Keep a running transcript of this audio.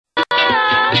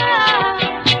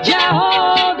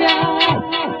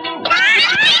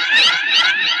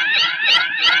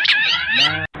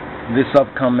this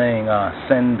upcoming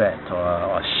Senbet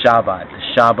or Shabbat, the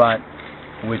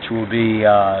Shabbat, which will be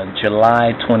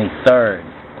July 23rd,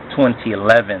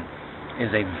 2011, is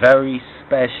a very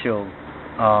special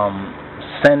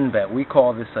Senbet. We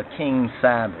call this a King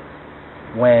Sabbath,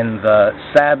 when the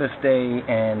Sabbath day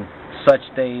and such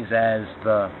days as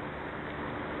the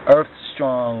Earth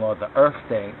Strong or the Earth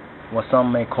Day, what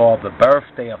some may call the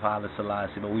birthday of Haile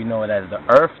Selassie, but we know it as the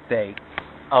Earth Day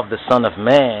of the Son of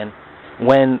Man,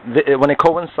 when it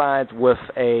coincides with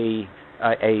a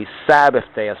Sabbath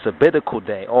day, a sabbatical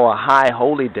day, or a high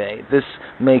holy day, this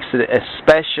makes it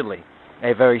especially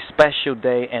a very special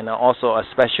day, and also a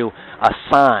special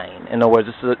sign. In other words,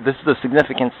 this is a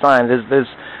significant sign.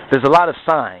 There's a lot of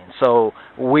signs. So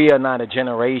we are not a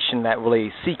generation that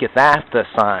really seeketh after a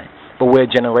sign, but we're a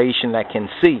generation that can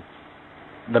see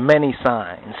the many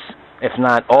signs, if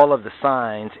not all of the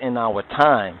signs in our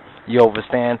time, you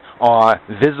understand, are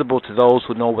visible to those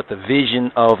who know what the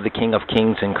vision of the King of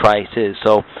Kings in Christ is.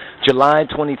 So July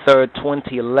 23rd,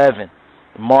 2011,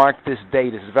 mark this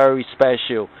date. It's very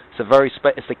special.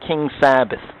 It's a King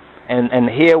Sabbath. And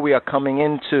here we are coming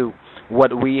into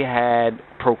what we had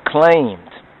proclaimed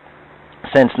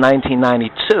since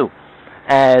 1992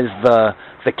 as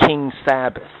the King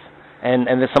Sabbath. And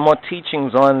there's some more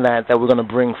teachings on that we're going to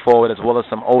bring forward, as well as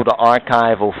some older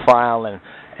archival file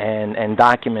and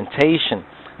documentation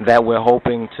that we're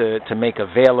hoping to make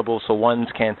available, so ones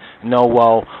can know,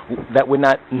 well, that we're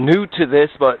not new to this,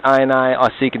 but I and I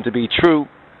are seeking to be true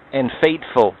and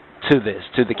faithful to this,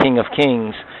 to the King of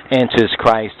Kings and to his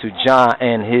Christ, to Jah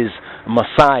and his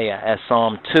Messiah, as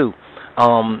Psalm 2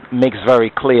 makes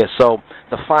very clear. So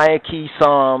the fire key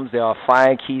psalms, there are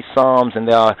fire key psalms, and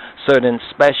there are certain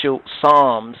special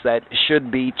psalms that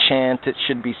should be chanted,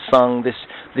 should be sung.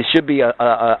 This should be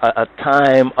a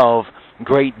time of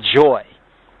great joy.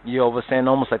 You understand,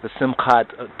 almost like the Simchat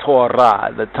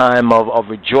Torah, the time of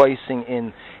rejoicing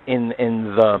in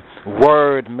the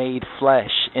Word made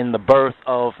flesh, in the birth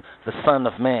of the Son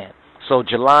of Man. So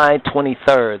July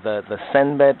 23rd, the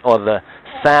Senbet or the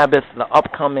Sabbath, the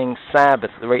upcoming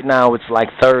Sabbath. Right now it's like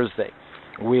Thursday.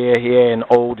 We're here in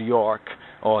Old York,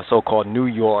 or so-called New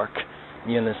York,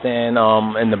 you understand,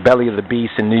 in the belly of the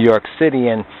beast in New York City.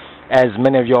 And as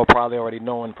many of y'all probably already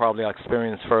know and probably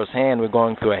experienced firsthand, we're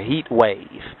going through a heat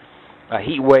wave. A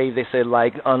heat wave, they said,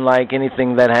 unlike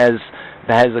anything that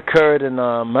has occurred in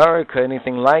America,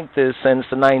 anything like this since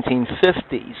the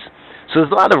 1950s. So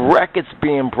there's a lot of records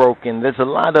being broken. There's a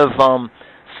lot of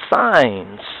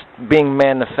signs being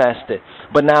manifested.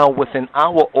 But now within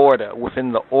our order,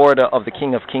 within the order of the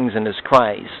King of Kings and his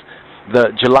Christ,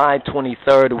 the July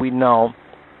 23rd, we know,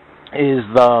 is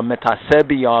the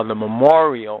Metasebia, the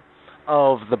memorial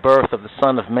of the birth of the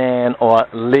Son of Man, or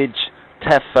LIJ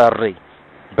TAFARI,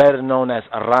 better known as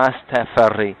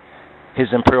RASTAFARI, His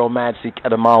Imperial Majesty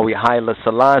Kedemawi Haile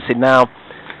Selassie. Now,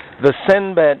 the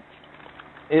Senbet,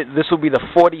 this will be the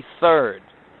 43rd,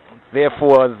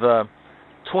 therefore the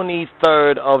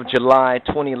 23rd of July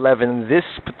 2011, this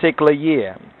particular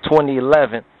year,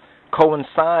 2011,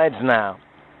 coincides now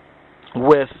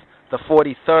with the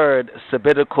 43rd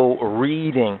sabbatical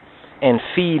reading and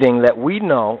feeding that we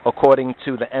know, according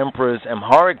to the Emperor's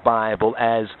Amharic Bible,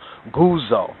 as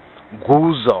Guzo.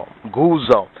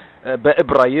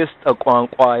 Be'Ibrayist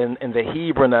in the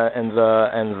Hebrew and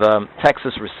the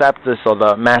Texas Receptus, or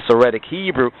the Masoretic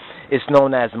Hebrew, is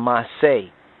known as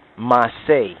Maseh.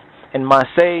 And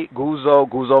Maseh,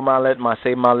 Guzo Malet,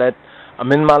 Maseh Malet,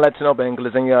 Amin Malet, but in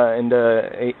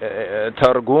the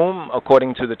Targum,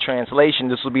 according to the translation,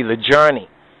 this will be the journey.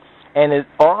 And it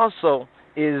also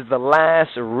is the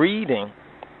last reading,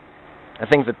 I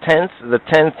think the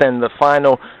 10th and the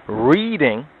final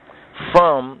reading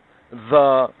from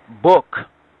the book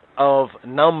of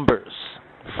Numbers,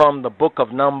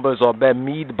 or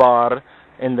Bemidbar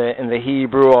in the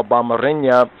Hebrew, or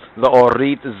Bamarinya, the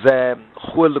Orit Ze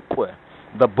Chulkwe,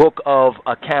 the book of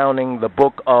accounting, the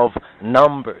book of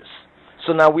Numbers.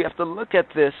 So now we have to look at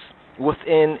this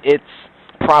within its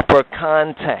proper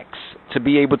context to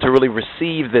be able to really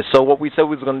receive this. So what we said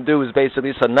we was going to do is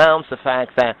basically just announce the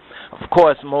fact that, of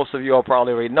course, most of you all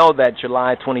probably already know that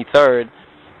July 23rd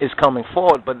is coming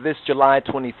forward, but this July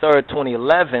 23rd,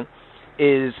 2011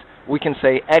 is, we can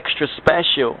say, extra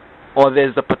special, or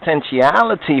there's the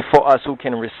potentiality for us who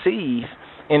can receive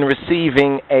in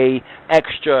receiving a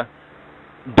extra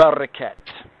barakat,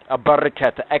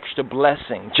 an extra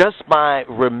blessing, just by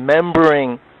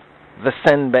remembering the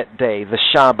Senbet day, the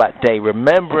Shabbat day,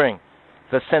 remembering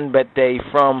the Senbet day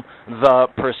from the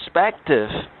perspective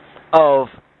of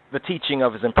the teaching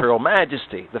of His Imperial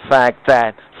Majesty. The fact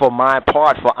that for my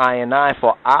part, for I and I,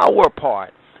 for our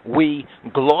part, we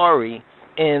glory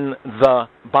in the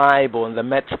Bible, in the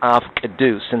Metzaf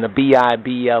Kedus, in the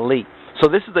Bible. So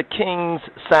this is the King's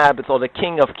Sabbath, or the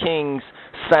King of Kings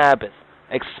Sabbath,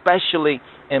 especially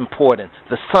important.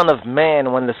 The Son of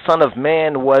Man, when the Son of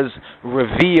Man was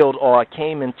revealed or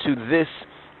came into this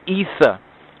ether,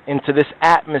 into this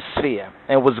atmosphere,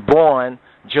 and was born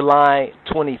July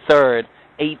 23rd,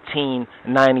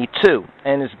 1892.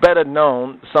 And it's better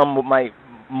known, some might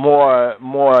more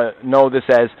know this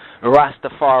as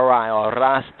Rastafari or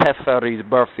Rastafari's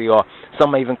birthday, or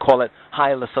some may even call it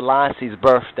Haile Selassie's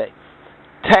birthday.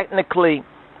 Technically,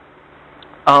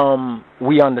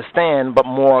 we understand, but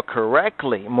more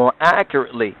correctly, more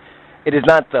accurately, it is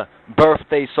not the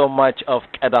birthday so much of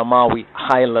Kedamawi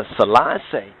Haile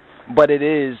Selassie, but it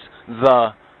is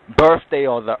the birthday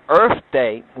or the Earth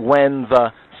Day when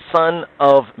the Son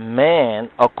of Man,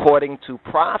 according to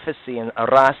prophecy in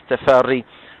Rastafari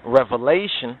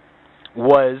revelation,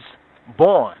 was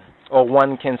born, or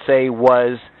one can say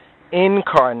was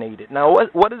incarnated. Now,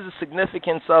 what is the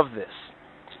significance of this?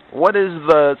 What is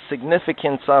the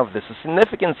significance of this? The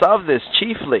significance of this,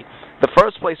 chiefly, the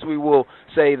first place we will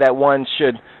say that one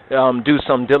should do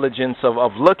some diligence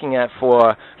of looking at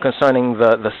for concerning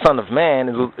the Son of Man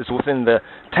is within the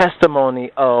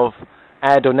testimony of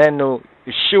Adonenu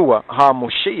Yeshua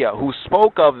HaMoshiach, who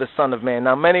spoke of the Son of Man.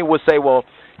 Now, many would say, well,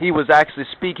 he was actually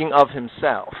speaking of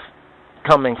himself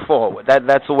coming forward.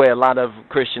 That's the way a lot of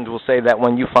Christians will say that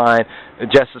when you find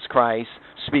Jesus Christ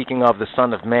speaking of the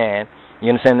Son of Man, you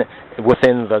understand,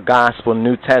 within the Gospel,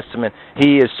 New Testament,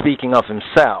 he is speaking of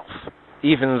himself,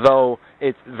 even though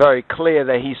it's very clear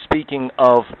that he's speaking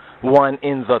of one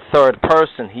in the third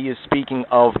person. He is speaking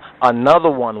of another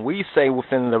one. We say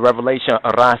within the revelation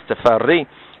of Rastafari,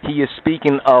 he is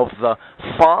speaking of the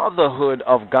fatherhood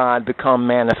of God become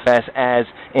manifest, as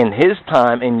in his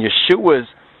time, in Yeshua's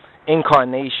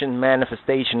incarnation,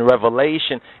 manifestation,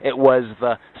 revelation, it was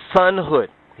the sonhood.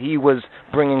 He was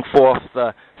bringing forth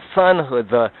the sonhood,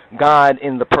 the God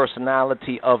in the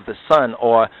personality of the Son,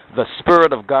 or the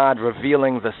Spirit of God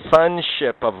revealing the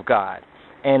sonship of God.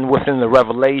 And within the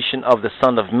revelation of the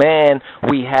Son of Man,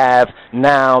 we have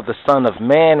now the Son of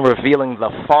Man revealing the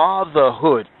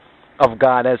fatherhood of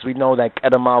God, as we know that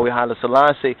Kedamawi Haile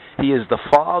Selassie, he is the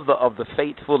father of the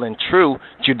faithful and true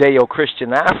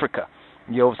Judeo-Christian Africa.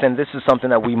 You know what I'm saying? This is something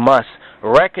that we must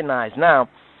recognize. Now,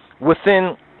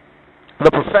 within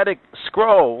the prophetic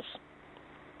scrolls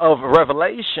of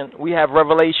Revelation, we have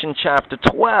Revelation chapter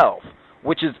 12,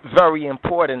 which is very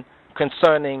important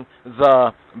concerning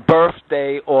the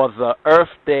birthday or the Earth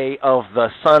Day of the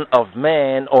Son of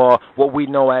Man, or what we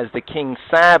know as the King's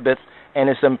Sabbath, and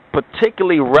it's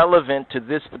particularly relevant to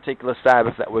this particular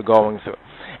Sabbath that we're going through.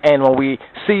 And when we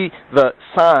see the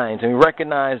signs, and we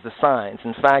recognize the signs,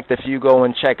 in fact, if you go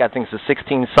and check, I think it's the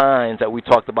 16 signs that we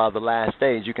talked about the last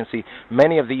days, you can see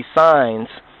many of these signs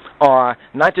are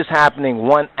not just happening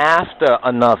one after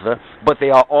another, but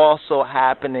they are also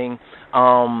happening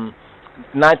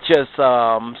not just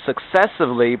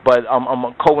successively, but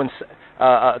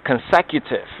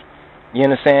consecutive. You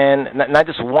understand? Not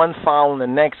just one following the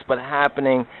next, but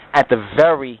happening at the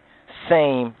very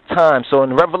same time. So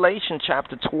in Revelation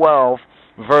chapter 12,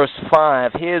 verse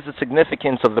 5, here's the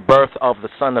significance of the birth of the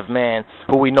Son of Man,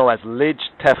 who we know as LIJ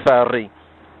TAFARI,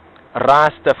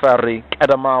 Rastafari,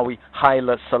 Kedamawi,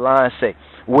 Haile Selassie,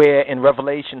 where in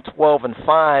Revelation 12 and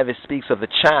 5 it speaks of the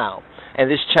child. And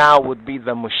this child would be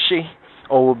the Mashiach,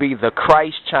 or will be the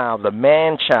Christ child, the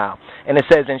man child. And it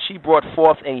says, and she brought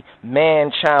forth a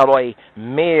man child, or a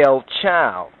male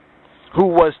child, who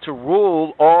was to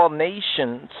rule all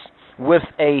nations with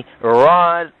a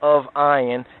rod of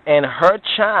iron. And her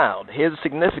child, here's the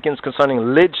significance concerning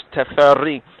LIJ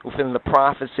TAFARI within the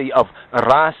prophecy of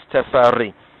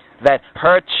Rastafari, that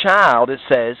her child, it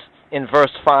says in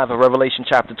verse 5 of Revelation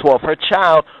chapter 12, her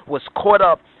child was caught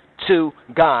up to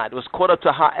God, was caught up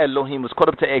to Ha-Elohim, was caught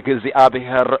up to Egezi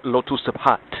Abiher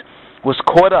Lotusabhat, was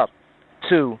caught up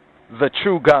to the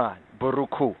true God, Baruch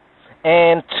Hu,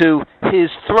 and to his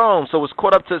throne. So was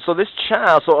caught up to, so this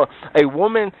child, so a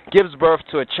woman gives birth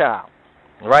to a child,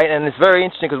 right? And it's very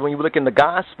interesting because when you look in the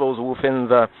Gospels within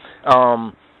the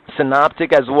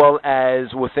Synoptic as well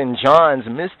as within John's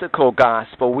mystical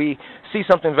Gospel, we see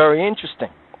something very interesting,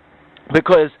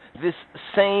 because this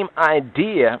same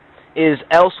idea is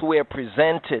elsewhere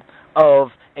presented of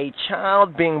a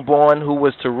child being born who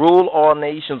was to rule all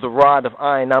nations, the rod of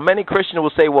iron. Now, many Christians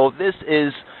will say, well, this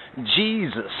is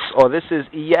Jesus, or this is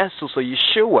Jesus, or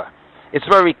Yeshua. It's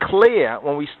very clear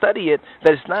when we study it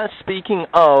that it's not speaking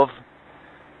of,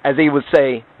 as they would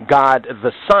say, God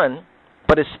the Son,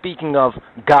 but it's speaking of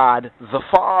God the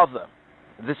Father.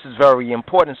 this is very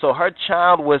important. So her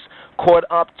child was caught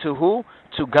up to who?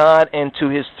 To God and to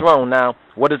his throne. Now,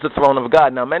 what is the throne of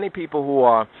God? Now, many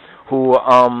people who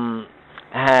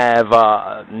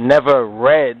have never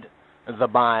read the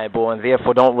Bible and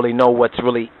therefore don't really know what's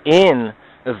really in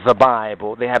the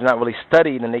Bible. They have not really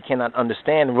studied and they cannot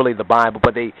understand really the Bible,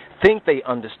 but they think they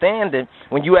understand it.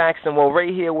 When you ask them, well,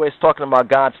 right here where it's talking about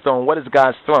God's throne, what is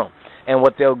God's throne? And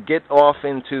what they'll get off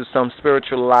into some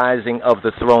spiritualizing of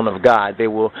the throne of God. They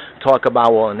will talk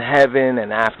about, well, in heaven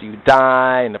and after you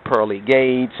die and the pearly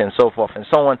gates and so forth and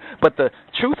so on. But the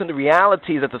truth and the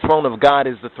reality is that the throne of God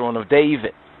is the throne of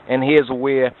David. And here's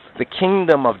where the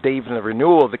kingdom of David and the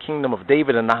renewal of the kingdom of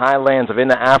David in the highlands of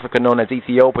Inner Africa, known as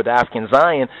Ethiopia, the African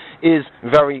Zion, is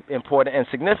very important and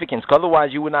significant. Because otherwise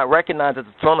you would not recognize that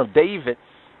the throne of David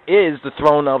is the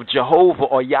throne of Jehovah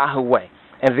or Yahweh,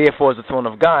 and therefore is the throne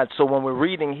of God. So when we're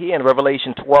reading here in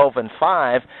Revelation 12 and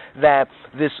 5 that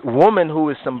this woman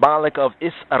who is symbolic of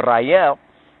Israel,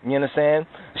 you understand,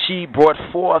 she brought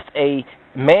forth a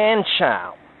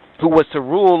man-child who was to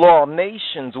rule all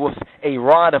nations with a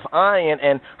rod of iron,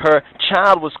 and her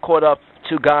child was caught up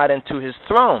to God and to his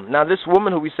throne. Now, this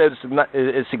woman who we said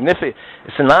is significant,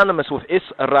 synonymous with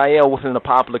Israel within the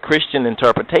popular Christian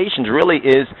interpretations, really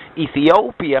is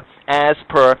Ethiopia, as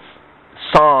per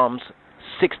Psalms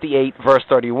 68, verse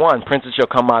 31. Princes shall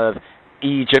come out of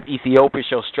Egypt, Ethiopia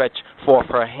shall stretch forth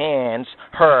her hands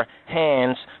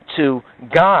to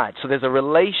God. So there's a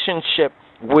relationship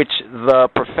which the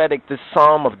prophetic, this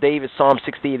Psalm of David, Psalm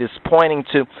 68, is pointing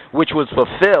to, which was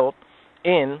fulfilled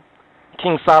in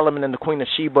King Solomon and the Queen of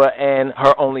Sheba and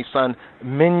her only son,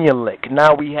 Menelik.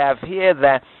 Now we have here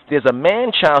that there's a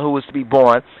man-child who was to be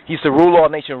born. He's to rule all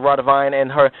nations, rod of iron,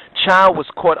 and her child was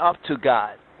caught up to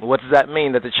God. What does that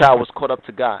mean, that the child was caught up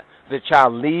to God? Did the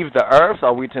child leave the earth?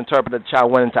 Are we to interpret that the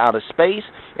child went into outer space,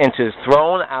 into his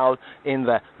throne, out in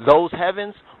those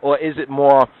heavens? Or is it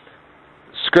more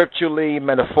scripturally,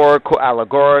 metaphorical,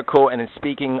 allegorical, and it's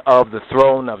speaking of the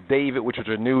throne of David, which was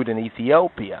renewed in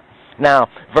Ethiopia? Now,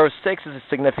 verse 6 is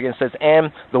significant. It says,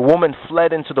 and the woman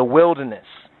fled into the wilderness.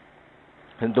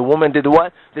 And the woman did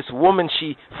what? This woman,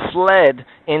 she fled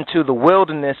into the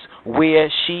wilderness where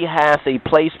she hath a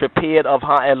place prepared of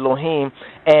her Elohim,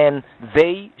 and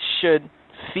they should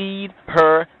feed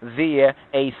her there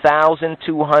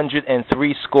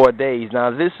 1,260 days. Now,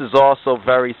 this is also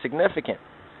very significant.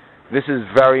 This is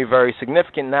very, very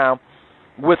significant. Now,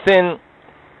 within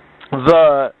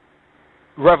the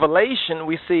Revelation,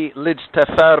 we see LIJ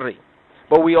TAFARI.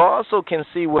 But we also can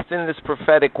see within this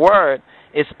prophetic word,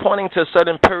 it's pointing to a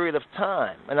certain period of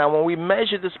time. And now when we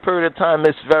measure this period of time,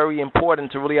 it's very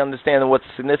important to really understand what's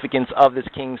the significance of this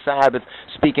King's Sabbath,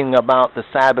 speaking about the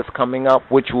Sabbath coming up,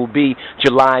 which will be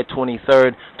July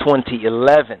 23rd,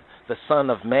 2011. The Son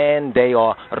of Man Day,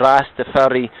 or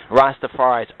Rastafari's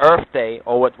Earthday,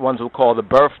 or what ones will call the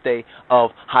birthday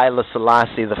of Haile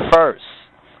Selassie I.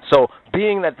 So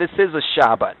being that this is a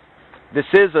Shabbat, this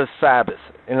is a Sabbath,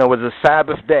 in other words, a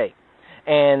Sabbath day,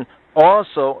 and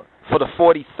also for the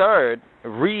 43rd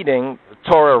reading,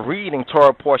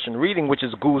 Torah portion reading, which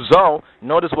is Guzo.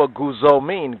 Notice what Guzo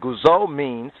means. Guzo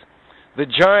means the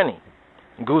journey.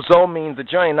 Guzo means the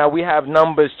journey. Now we have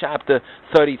Numbers chapter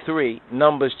 33,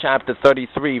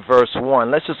 verse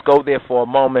 1. Let's just go there for a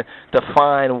moment to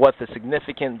find what the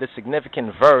significant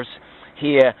verse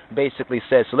here basically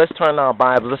says. So let's turn our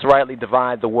Bibles, let's rightly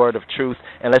divide the word of truth,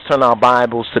 and let's turn our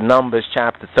Bibles to Numbers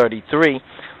chapter 33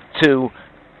 to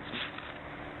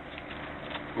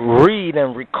read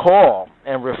and recall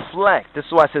and reflect. This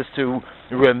is why it says to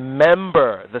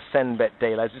remember the Senbet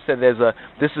day. As you said,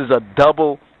 this is a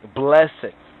double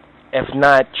blessed, if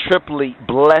not triply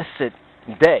blessed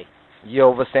day. You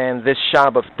understand, this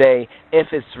Shabbat day,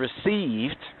 if it's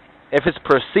received, if it's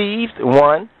perceived,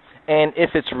 one, and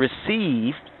if it's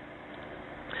received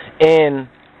in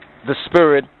the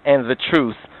spirit and the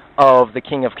truth of the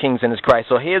King of Kings and his Christ.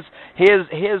 So here's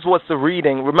what's the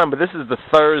reading. Remember, this is the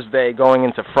Thursday going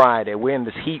into Friday. We're in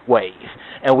this heat wave,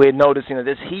 and we're noticing that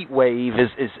this heat wave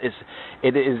is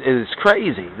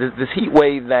crazy. This heat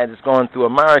wave that is going through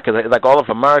America, like all of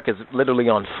America, is literally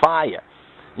on fire.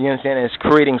 You understand? And it's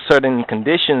creating certain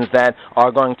conditions that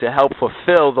are going to help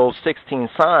fulfill those 16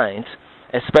 signs,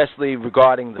 especially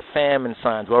regarding the famine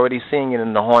signs. We're already seeing it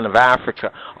in the Horn of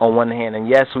Africa on one hand. And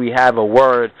yes, we have a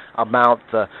word about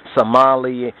the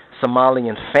Somalian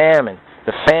famine,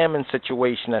 the famine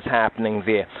situation that's happening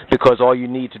there, because all you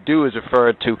need to do is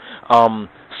refer to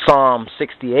Psalm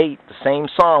 68, the same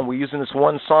psalm. We're using this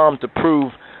one psalm to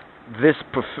prove this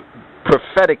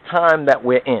prophetic time that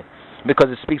we're in, because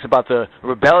it speaks about the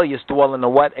rebellious dwell in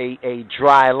a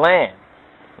dry land.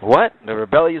 what? The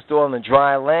rebellious dwell in the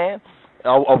dry land?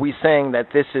 Are we saying that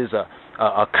this is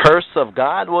a curse of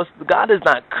God? Well, God is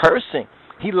not cursing.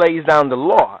 He lays down the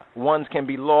law. Ones can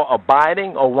be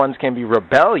law-abiding or ones can be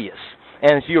rebellious.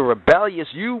 And if you're rebellious,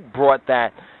 you brought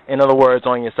that, in other words,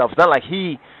 on yourself. It's not like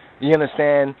he, you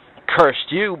understand, cursed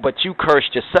you, but you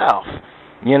cursed yourself.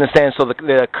 You understand? So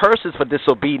the curses for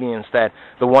disobedience that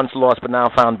the once lost but now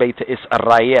found Beta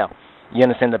Israel. You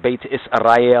understand? The Beta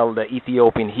Israel, the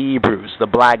Ethiopian Hebrews, the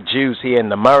black Jews here in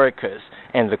the Americas,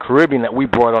 and the Caribbean that we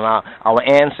brought on, our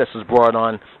ancestors brought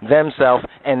on themselves,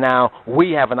 and now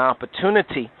we have an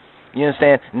opportunity, you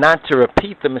understand, not to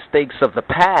repeat the mistakes of the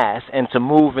past and to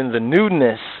move in the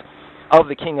newness of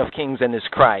the King of Kings and His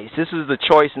Christ. This is the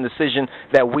choice and decision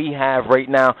that we have right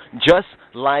now, just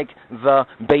like the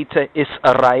Beta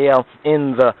Israel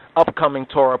in the upcoming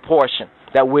Torah portion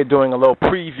that we're doing a little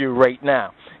preview right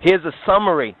now. Here's a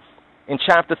summary in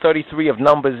chapter 33 of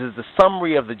Numbers, is the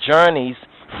summary of the journeys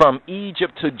from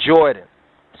Egypt to Jordan.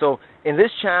 So in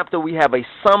this chapter we have a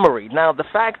summary. Now the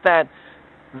fact that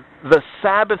the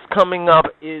Sabbath coming up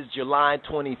is July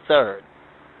 23rd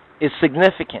is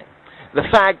significant. The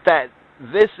fact that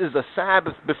this is a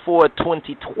Sabbath before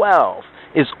 2012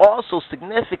 is also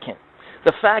significant.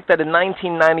 The fact that in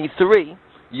 1993,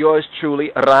 yours truly,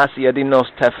 LIJ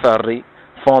Tafari,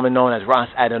 formerly known as Ras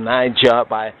Adonijah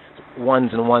by Ones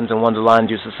and Ones and Ones Aligned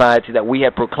Jew Society, that we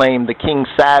had proclaimed the King's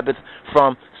Sabbath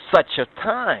from such a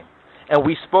time. And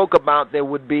we spoke about there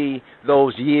would be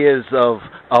those years of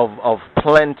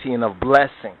plenty and of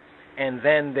blessing. And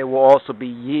then there will also be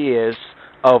years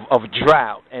of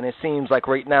drought. And it seems like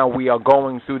right now we are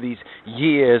going through these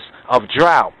years of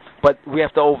drought. But we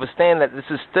have to understand that this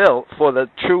is still, for the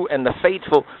true and the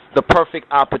faithful, the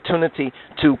perfect opportunity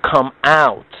to come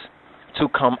out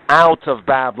of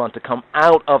Babylon, to come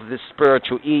out of this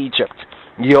spiritual Egypt.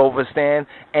 You understand?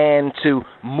 And to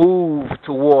move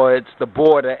towards the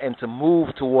border and to move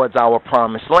towards our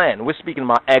promised land. We're speaking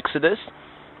about Exodus.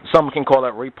 Some can call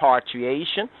it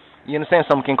repatriation. You understand?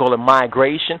 Some can call it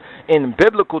migration. In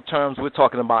biblical terms, we're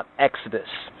talking about Exodus.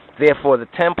 Therefore, the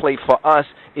template for us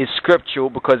is scriptural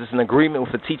because it's an agreement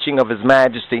with the teaching of His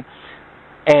Majesty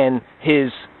and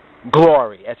His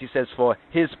glory. As He says, for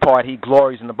His part, He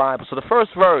glories in the Bible. So the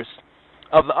first verse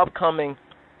of the upcoming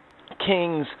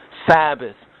King's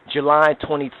Sabbath, July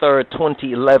 23rd,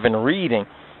 2011 reading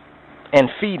and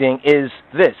feeding is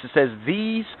this. It says,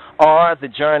 these are the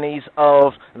journeys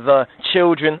of the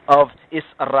children of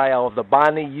Israel, of the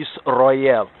Bani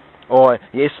Yisrael, or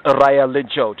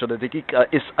Yisraelijo, to the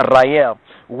Israel,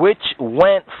 which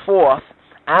went forth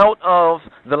out of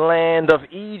the land of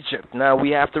Egypt. Now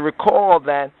we have to recall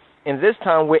that in this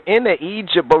time we're in the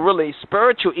Egypt, but really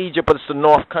spiritual Egypt, but it's the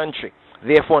north country.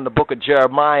 Therefore, in the book of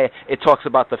Jeremiah, it talks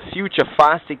about the future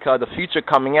Fasika, the future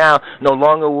coming out. No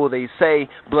longer will they say,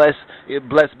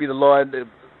 blessed be the Lord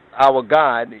our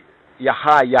God,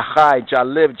 Yahai, Yahai,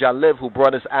 Jalib, Jalib, who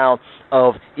brought us out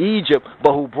of Egypt,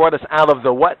 but who brought us out of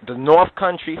the what? The north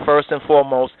country, first and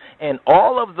foremost, and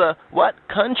all of the what?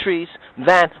 Countries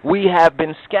that we have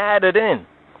been scattered in.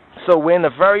 So we're in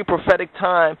a very prophetic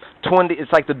time.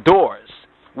 It's like the doors.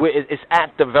 It's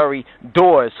at the very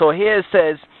doors. So here it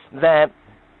says that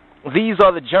these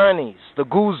are the journeys, the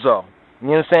guzo, you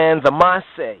understand, the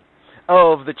maseh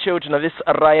of the children of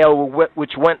Israel,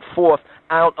 which went forth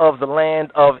out of the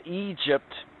land of Egypt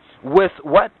with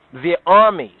what? Their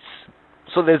armies.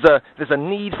 So there's a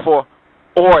need for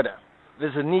order.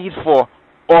 There's a need for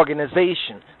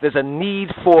organization. There's a need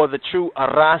for the true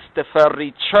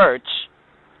Rastafari church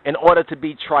in order to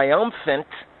be triumphant.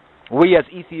 We as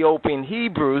Ethiopian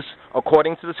Hebrews,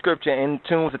 according to the scripture, in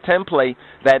tune with the template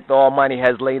that the Almighty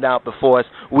has laid out before us,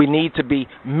 we need to be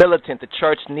militant. The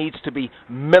church needs to be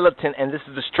militant, and this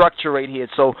is the structure right here.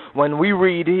 So when we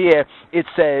read here, it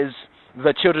says,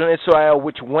 the children of Israel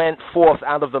which went forth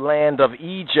out of the land of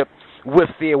Egypt with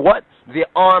their what? Their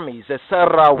armies, their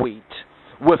sarawit,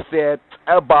 with their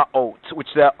tabaot, which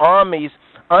their armies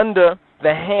under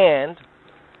the hand.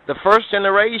 The first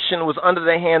generation was under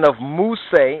the hand of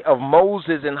Moses, of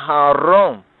Moses and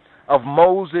Haron, of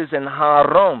Moses and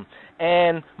Haron.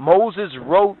 And Moses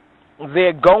wrote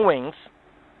their goings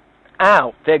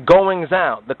out,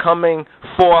 the coming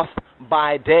forth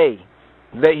by day.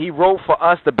 That he wrote for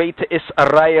us, the Beta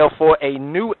Israel, for a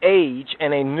new age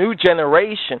and a new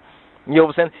generation. You know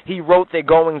what I'm saying? He wrote their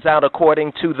goings out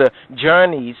according to the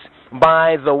journeys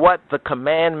by the what? The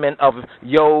commandment of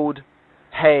Yod,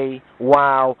 Hey,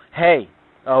 Wow, Hey,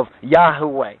 of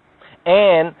Yahweh.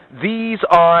 And these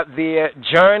are their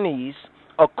journeys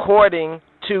according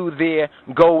to their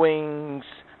goings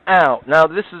out. Now,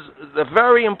 this is a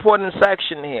very important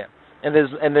section here. and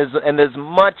there's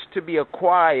much to be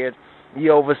acquired,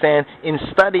 you understand, in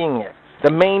studying it.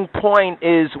 The main point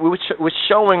is we're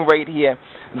showing right here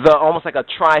almost like a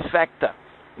trifecta.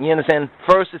 You understand?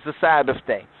 First is the Sabbath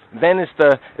day. Then it's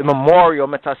the memorial,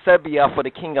 Metasebia, for the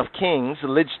King of Kings,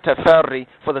 LIJ TAFARI,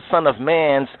 for the Son of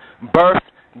Man's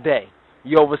birthday.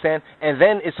 You understand? And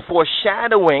then it's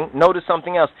foreshadowing, notice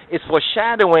something else, it's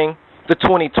foreshadowing the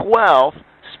 2012,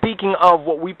 speaking of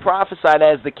what we prophesied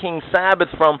as the King's Sabbath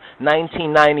from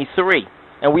 1993.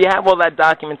 And we have all that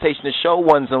documentation to show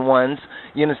ones and ones,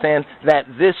 you understand, that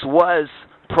this was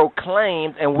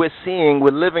proclaimed, and we're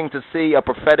living to see a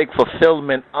prophetic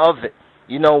fulfillment of it.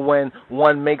 You know, when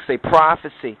one makes a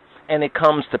prophecy and it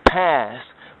comes to pass,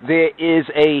 there is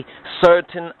a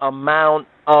certain amount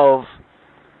of,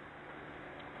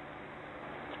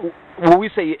 well, we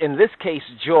say in this case,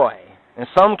 joy. In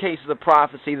some cases of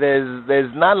prophecy,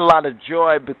 there's not a lot of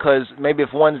joy because maybe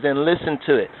if one didn't listen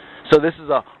to it. So this is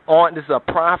a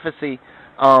prophecy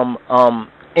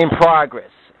in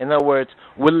progress. In other words,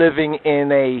 we're living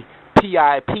in a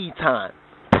PIP time.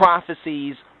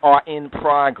 Prophecies are in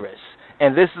progress.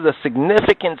 And this is a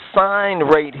significant sign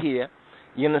right here.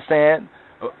 You understand?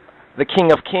 The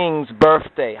King of Kings'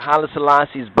 birthday, Haile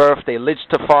Selassie's birthday, LIJ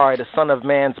TAFARI, the Son of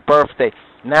Man's birthday,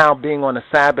 now being on a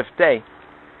Sabbath day,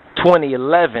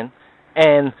 2011.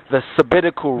 And the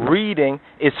sabbatical reading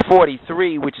is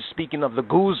 43, which is speaking of the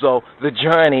Guzo, the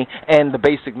journey, and the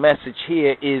basic message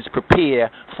here is prepare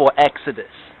for Exodus.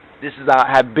 This is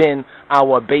have been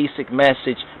our basic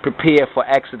message, prepare for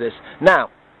Exodus. Now,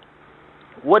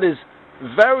 what is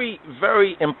very,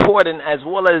 very important as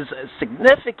well as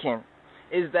significant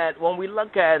is that when we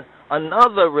look at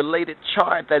another related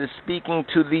chart that is speaking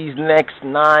to these next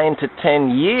 9 to 10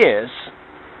 years,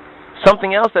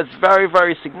 something else that's very,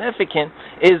 very significant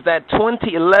is that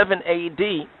 2011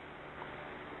 AD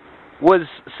was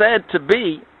said to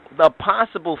be the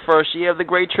possible first year of the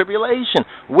Great Tribulation.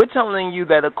 We're telling you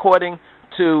that according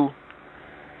to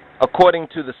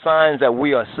the signs that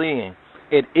we are seeing,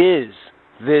 it is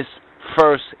this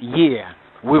first year.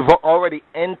 We've already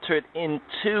entered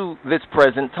into this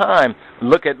present time.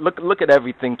 Look at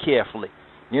everything carefully.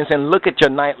 You understand? Look at your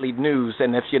nightly news,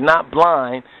 and if you're not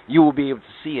blind, you will be able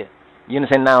to see it. You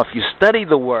understand? Now, if you study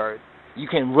the Word, you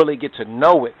can really get to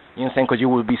know it. You understand? Because you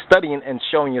will be studying and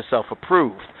showing yourself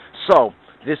approved. So,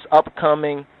 this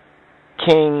upcoming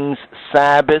King's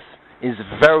Sabbath is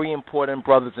very important,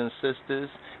 brothers and sisters.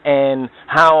 And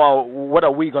what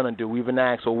are we going to do? We've been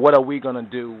asked, well, what are we going to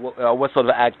do? What sort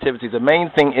of activities? The main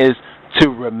thing is to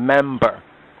remember.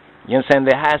 You understand?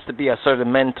 There has to be a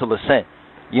certain mental assent.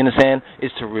 You understand?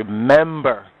 It's to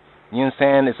remember. You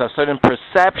understand? It's a certain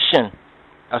perception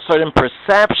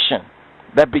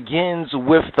that begins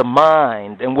with the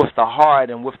mind and with the heart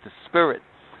and with the spirit,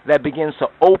 that begins to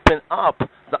open up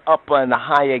the upper and the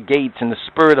higher gates in the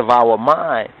spirit of our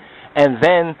mind. And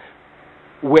then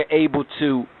we're able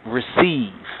to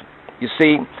receive. You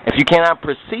see, if you cannot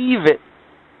perceive it,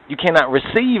 you cannot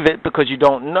receive it because you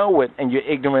don't know it and you're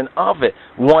ignorant of it.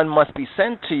 One must be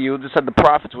sent to you. Just as the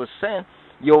prophets were sent,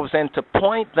 you were sent to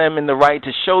point them in the right,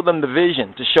 to show them the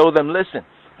vision, to show them, listen,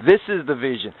 this is the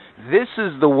vision. This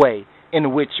is the way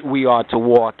in which we are to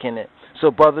walk in it. So,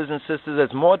 brothers and sisters,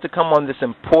 there's more to come on this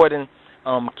important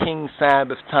King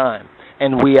Sabbath time.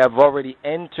 And we have already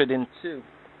entered into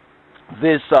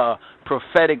this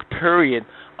prophetic period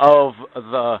of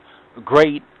the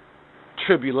Great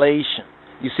Tribulation.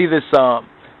 You see this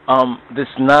this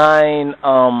nine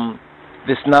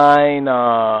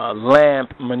lamp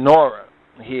menorah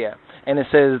here, and it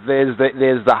says there's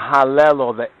the Hallel,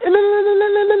 or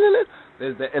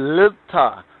there's the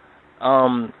Elilta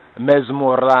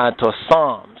Mezmorat, or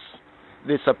Psalms.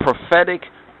 This is a prophetic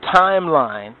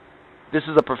timeline. This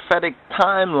is a prophetic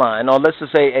timeline, or let's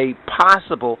just say a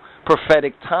possible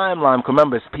prophetic timeline.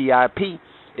 Remember, it's PIP,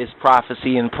 it's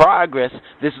prophecy in progress.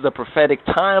 This is a prophetic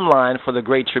timeline for the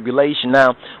Great Tribulation.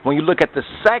 Now, when you look at the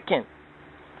second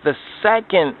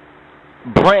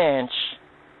branch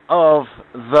of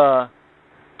the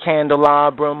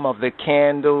candelabrum, of the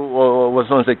candle, or what's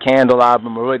known as the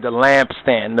candelabrum, or really the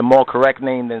lampstand. The more correct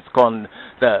name than it's called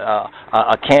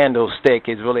a candlestick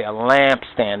is really a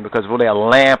lampstand, because really a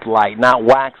lamp light, not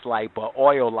wax light, but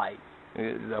oil light.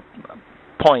 A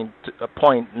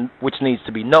point which needs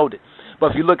to be noted. But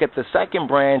if you look at the second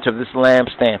branch of this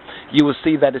lampstand, you will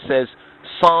see that it says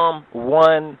Psalm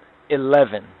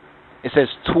 111. It says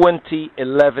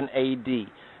 2011 AD.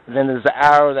 Then there's an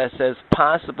arrow that says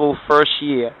possible first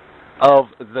year of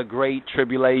the Great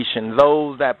Tribulation.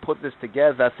 Those that put this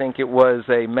together, I think it was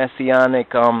a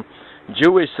Messianic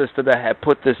Jewish sister that had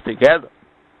put this together.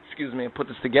 Put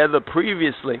this together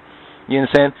previously. You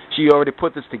understand? She already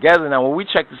put this together. Now, when we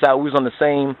checked this out, we was on the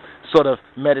same sort of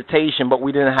meditation, but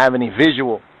we didn't have any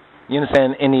visual. You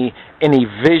understand? Any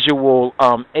visual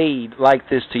aid like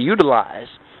this to utilize.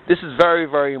 This is very,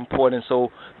 very important. So,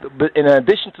 but in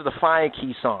addition to the fire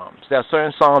key psalms, there are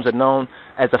certain psalms that are known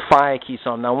as the fire key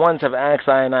psalm. Now, ones have asked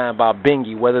I and I about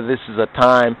Bingi, whether this is a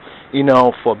time, you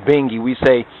know, for Bingi. We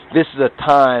say this is a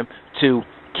time to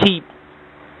keep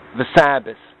the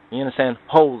Sabbath, you understand,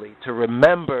 holy, to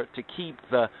remember to keep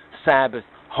the Sabbath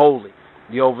holy.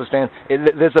 You understand?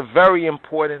 There's a very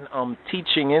important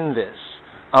teaching in this.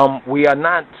 We are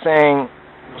not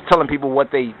telling people what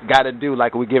they got to do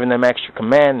like we're giving them extra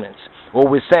commandments. What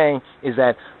we're saying is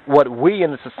that what we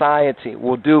in the society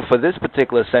will do for this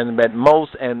particular sentiment,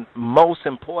 most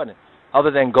important,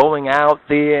 other than going out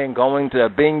there and going to a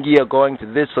bingi or going to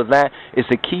this or that, is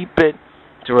to keep it,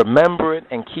 to remember it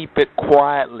and keep it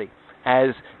quietly, as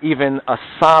even a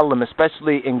solemn,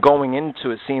 especially in going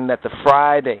into it, seeing that the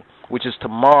Friday, which is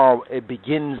tomorrow, it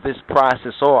begins this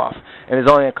process off. And it's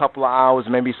only a couple of hours.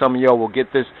 Maybe some of y'all will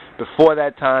get this before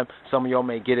that time. Some of y'all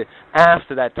may get it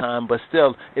after that time. But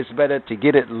still, it's better to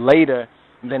get it later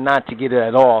than not to get it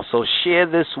at all. So share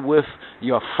this with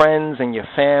your friends and your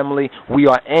family. We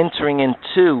are entering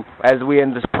into, as we're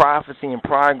in this prophecy and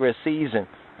progress season,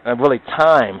 really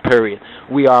time period,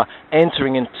 we are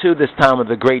entering into this time of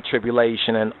the Great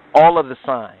Tribulation, and all of the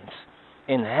signs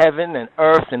in heaven and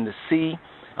earth and the sea,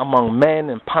 among men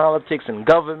and politics and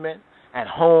government, at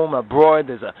home, abroad.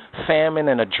 There's a famine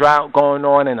and a drought going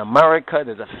on in America.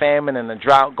 There's a famine and a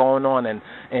drought going on in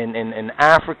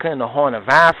Africa, in the Horn of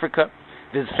Africa.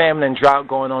 There's famine and drought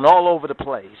going on all over the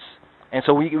place. And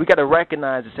so we got to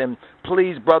recognize this. And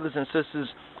please, brothers and sisters,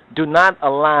 do not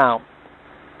allow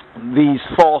these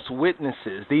false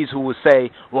witnesses, these who would say,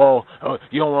 well,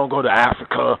 you don't want to go to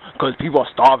Africa because people are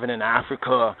starving in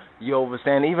Africa. You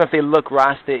understand? Even if they look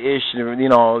Rasta-ish, you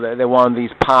know, they're one of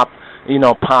these pop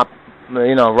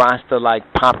Rasta,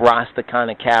 like pop Rasta kind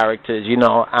of characters, you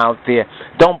know, out there.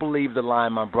 Don't believe the lie,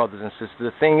 my brothers and sisters.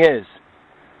 The thing is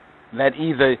that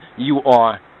either you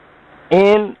are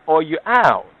in or you're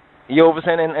out. You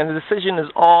understand? And the decision is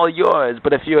all yours.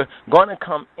 But if you're going to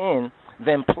come in,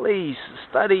 then please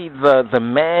study the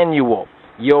manual.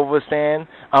 You understand?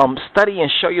 Study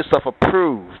and show yourself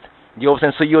approved. You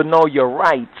understand? So you'll know your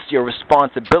rights, your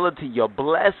responsibility, your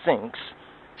blessings.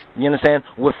 You understand?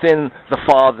 Within the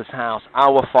Father's house,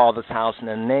 our Father's house, in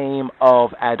the name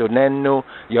of Adonenu,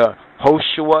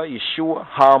 Yehoshua, Yeshua,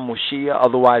 HaMoshiach,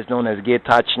 otherwise known as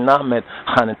Getachna Med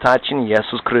Hanatachin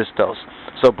Jesus Christos.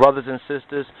 So brothers and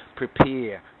sisters,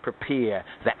 prepare.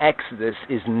 The Exodus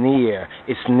is near.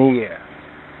 It's near.